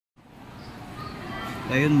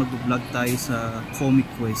Ngayon mag-vlog tayo sa Comic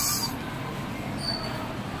Quest.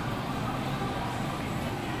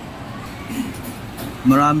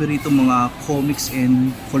 Marami rito mga comics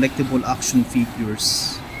and collectible action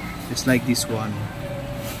figures. Just like this one.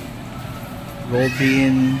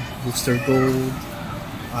 Robin, Booster Gold,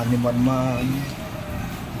 Animal Man,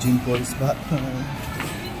 Jim Paul's Batman,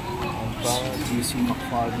 GC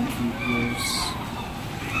McFarlane figures.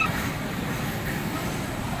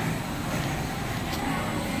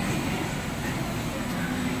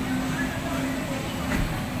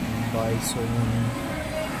 Bison,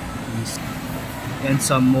 and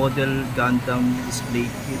some model Gundam display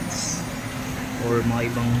kits or mga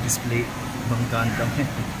ibang display, ibang Gundam.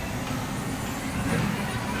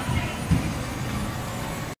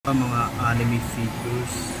 Mga anime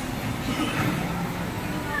figures.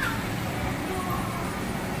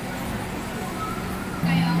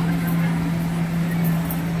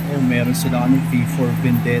 Oh, meron sila V4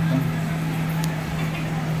 Vendetta.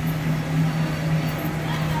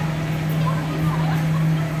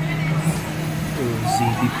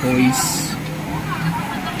 ZD Toys.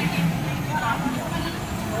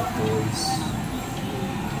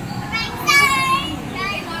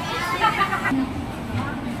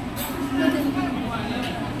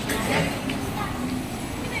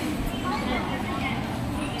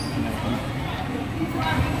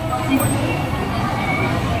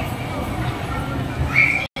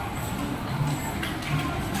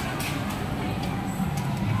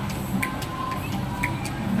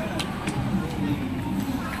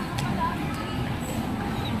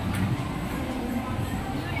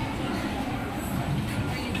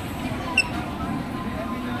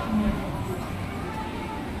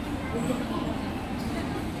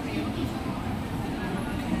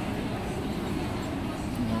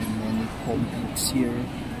 Books here.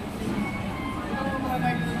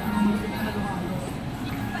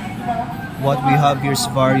 What we have here is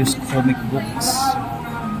various comic books.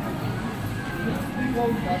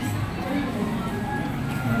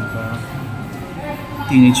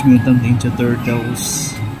 Teenage Mutant Ninja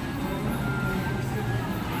Turtles,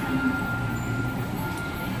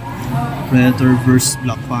 Predator vs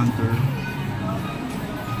Black Panther,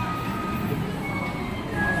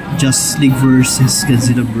 Justice League vs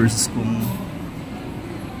Godzilla vs Kong.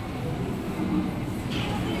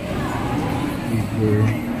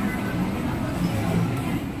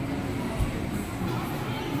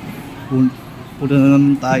 Punta na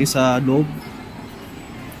naman tayo sa loob.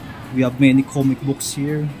 We have many comic books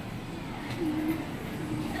here.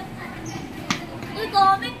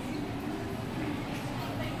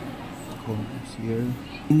 Comics here.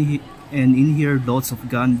 In here, lots of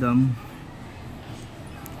Gundam.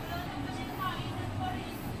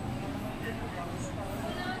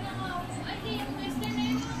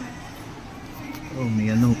 Oh, may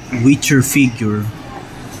ano, Witcher figure.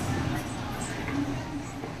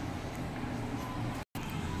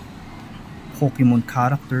 Pokemon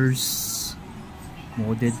characters,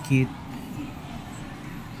 modded kit.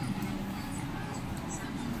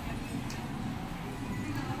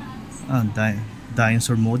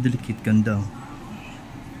 Dinosaur model kit, ganda.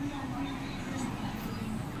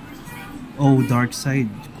 Oh, Darkseid,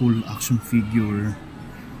 cool action figure.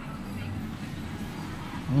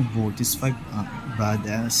 Oh, Vortis 5,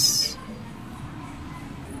 badass.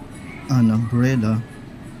 An umbrella.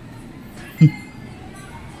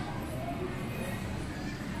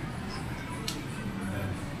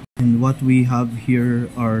 And what we have here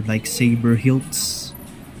are like saber hilts.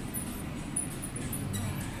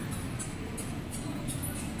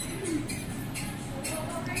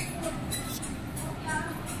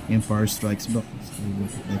 Empire Strikes Back,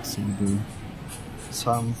 like saber.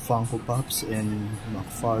 Some Funko Pops and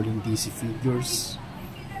McFarlane DC figures.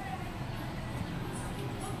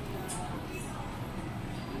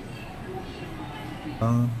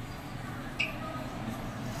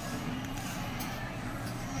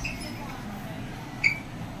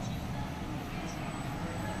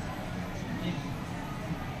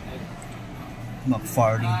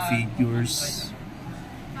 McFarlane figures.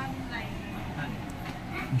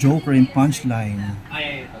 Joker and Punchline.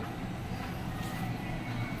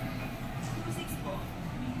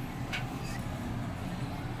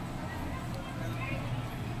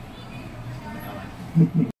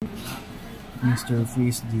 Mr.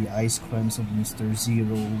 Freeze, the ice crimes of Mr.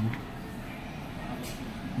 Zero.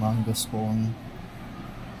 Manga Spawn.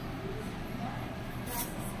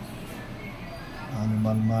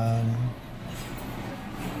 Animal Man.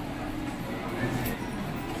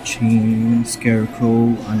 Chain,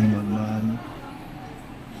 Scarecrow, Animal Man.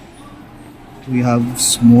 We have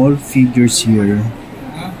small figures here.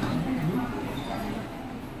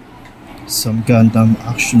 Some Gundam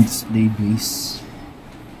action display base.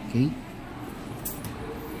 Okay.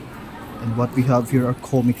 And what we have here are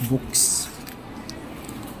comic books.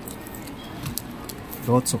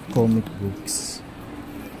 Lots of comic books.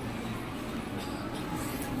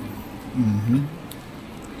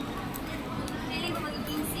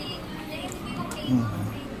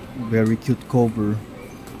 Very cute cover.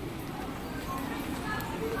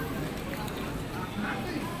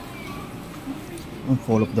 And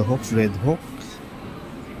Fall of the Hawks, Red Hawks.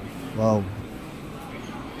 Wow.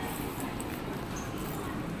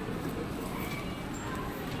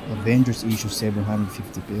 Avengers issue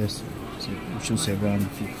 750 pesos. Issue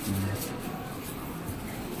 750.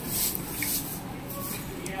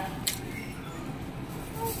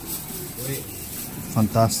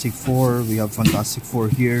 Fantastic Four. We have Fantastic Four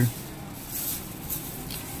here.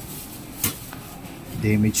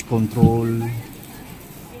 Damage Control.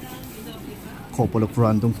 Couple of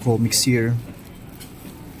random comics here.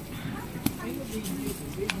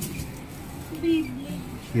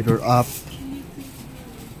 Hitter Up.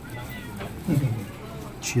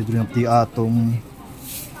 Children of the Atom.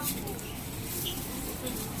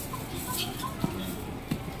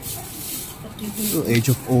 So Age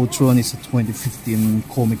of Ultron is a 2015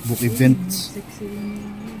 comic book event.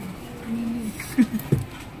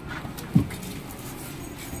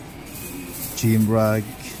 Jim Rag.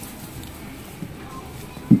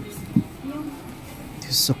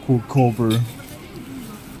 This is a cool cover.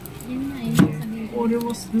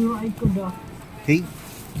 Okay.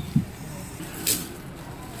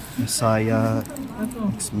 Messiah,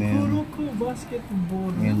 X-Men,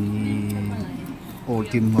 any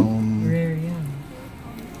Ultimum,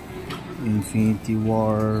 Infinity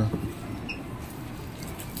War,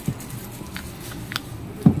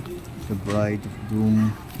 The Bride of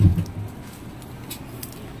Doom,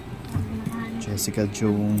 Jessica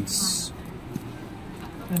Jones,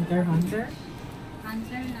 Hunter?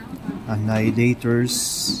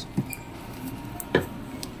 Annihilators,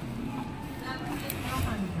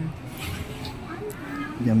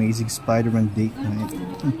 The Amazing Spider-Man Date Night.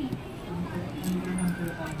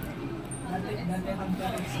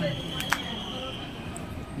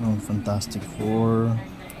 Oh, Fantastic Four.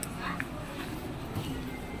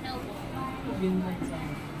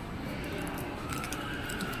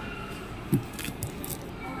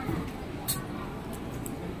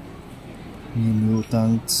 New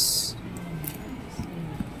Mutants.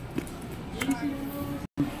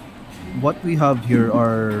 What we have here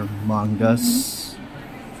are mangas.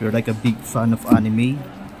 If you're like a big fan of anime.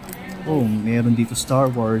 Oh, meron dito Star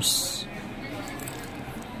Wars.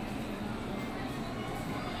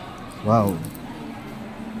 Wow.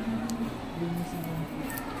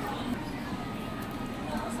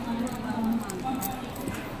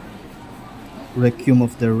 Requiem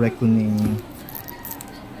of the Reckoning.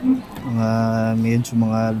 Medyo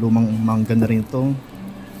mga lumang manga na rin ito.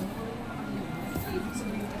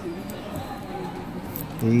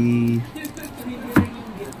 Okay.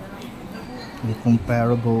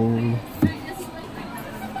 Incomparable.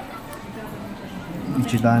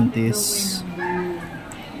 Vigilantes.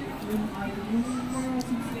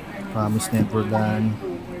 Promise Neverland.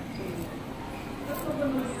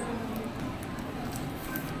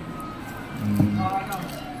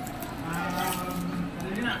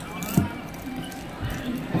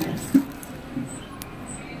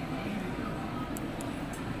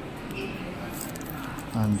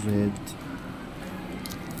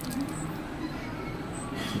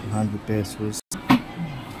 $100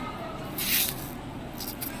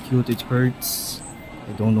 Cute, it hurts.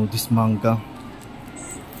 I don't know this manga.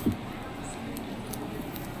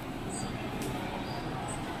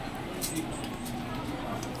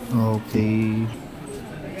 Okay.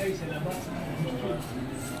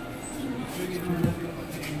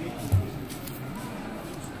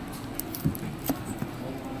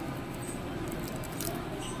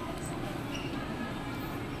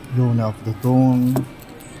 Luna of the Dawn.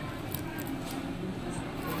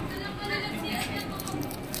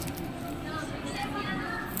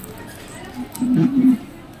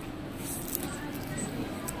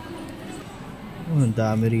 Oh, ang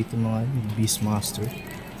dami rito mga Beastmaster.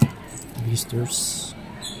 Beasters.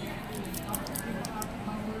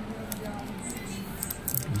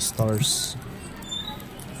 Beastars.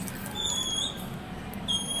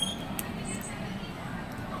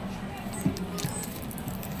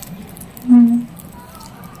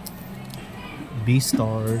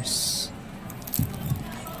 Beastars.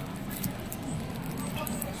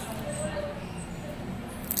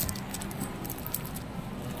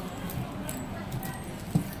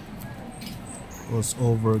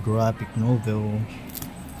 Crossover graphic novel.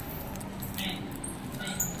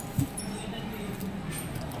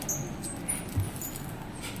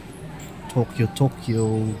 Tokyo,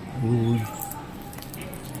 Tokyo, Ghoul.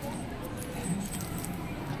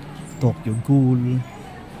 Tokyo Ghoul.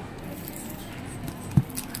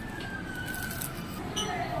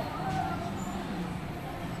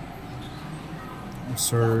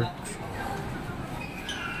 Search.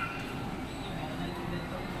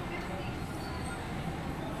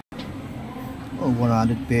 Oh,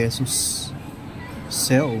 100 pesos.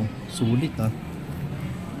 Sell. Sulit ah.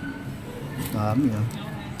 Dami ah.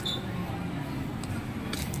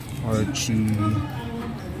 Archie.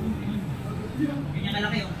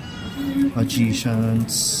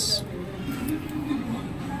 Magicians.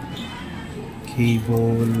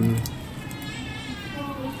 Cable.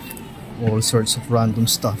 All sorts of random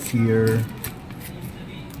stuff here.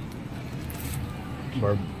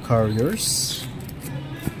 Barb carriers.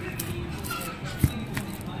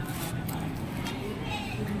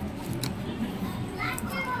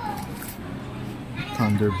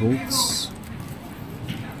 Thunderbolts.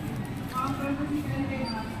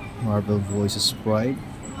 Marvel Voices Sprite.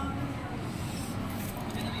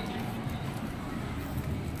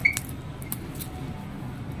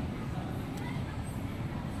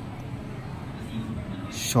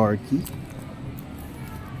 Sharky.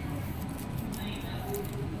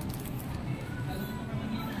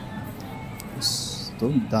 Ito,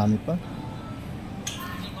 dami pa.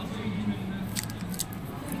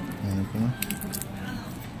 Ayan pa na.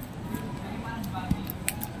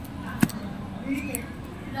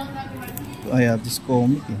 I have this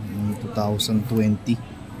comic in 2020.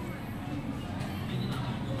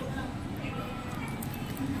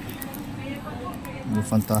 The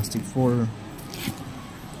Fantastic Four.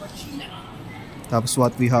 Tapos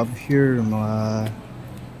what we have here, mga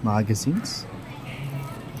magazines.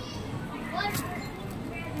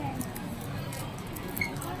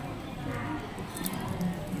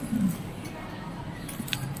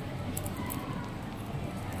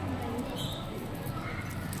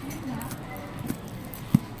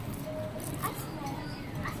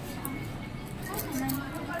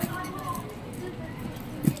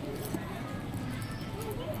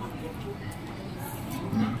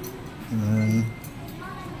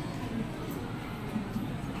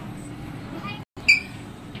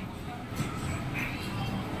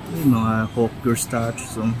 Yung mga Hawker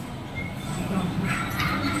statues.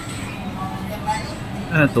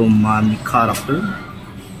 Ito, mommy character.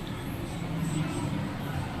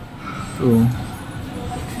 Ito,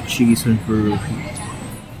 cheese and Ferrari.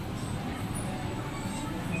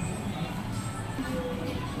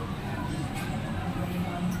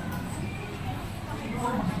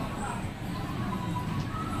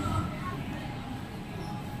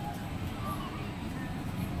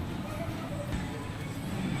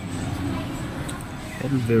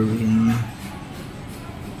 Wolverine.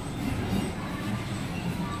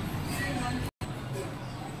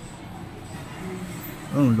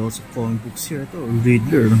 Oh, lots of comic books here. Ito,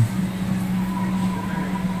 Riddler.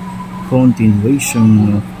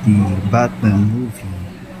 Continuation of the Batman movie.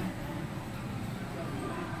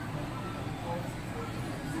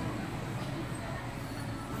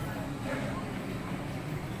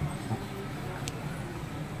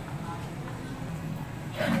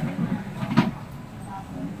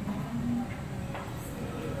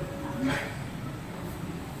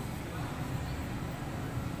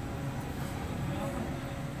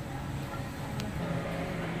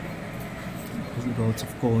 Lots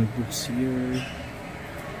of comic books here.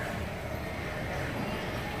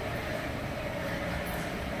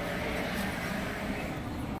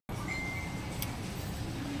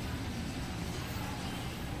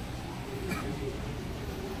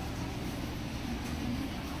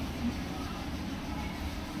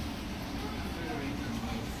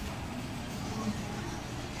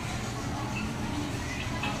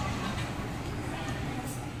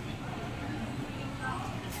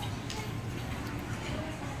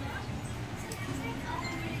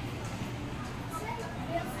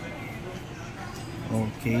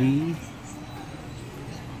 Okay,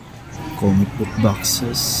 comic book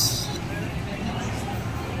boxes.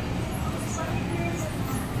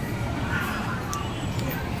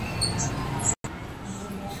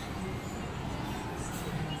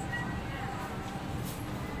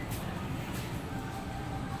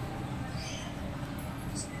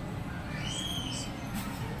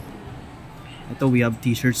 Ito, we have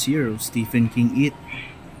t-shirts here of Stephen King It.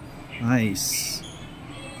 Nice.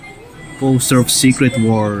 Poster of Secret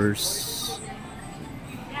Wars.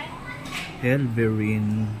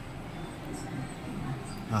 Wolverine.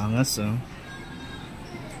 Angas ah.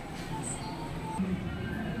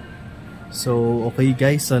 So okay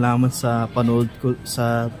guys, salamat sa panood ko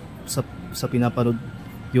sa pinapanood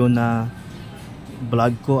yung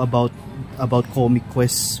vlog ko about Comic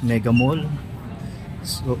Quest Megamall.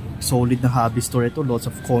 So, solid na hobby store ito. Lots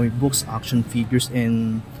of comic books, action figures,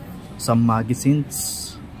 and some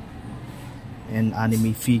magazines and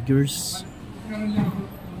anime figures.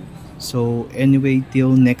 So anyway,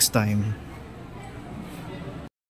 till next time.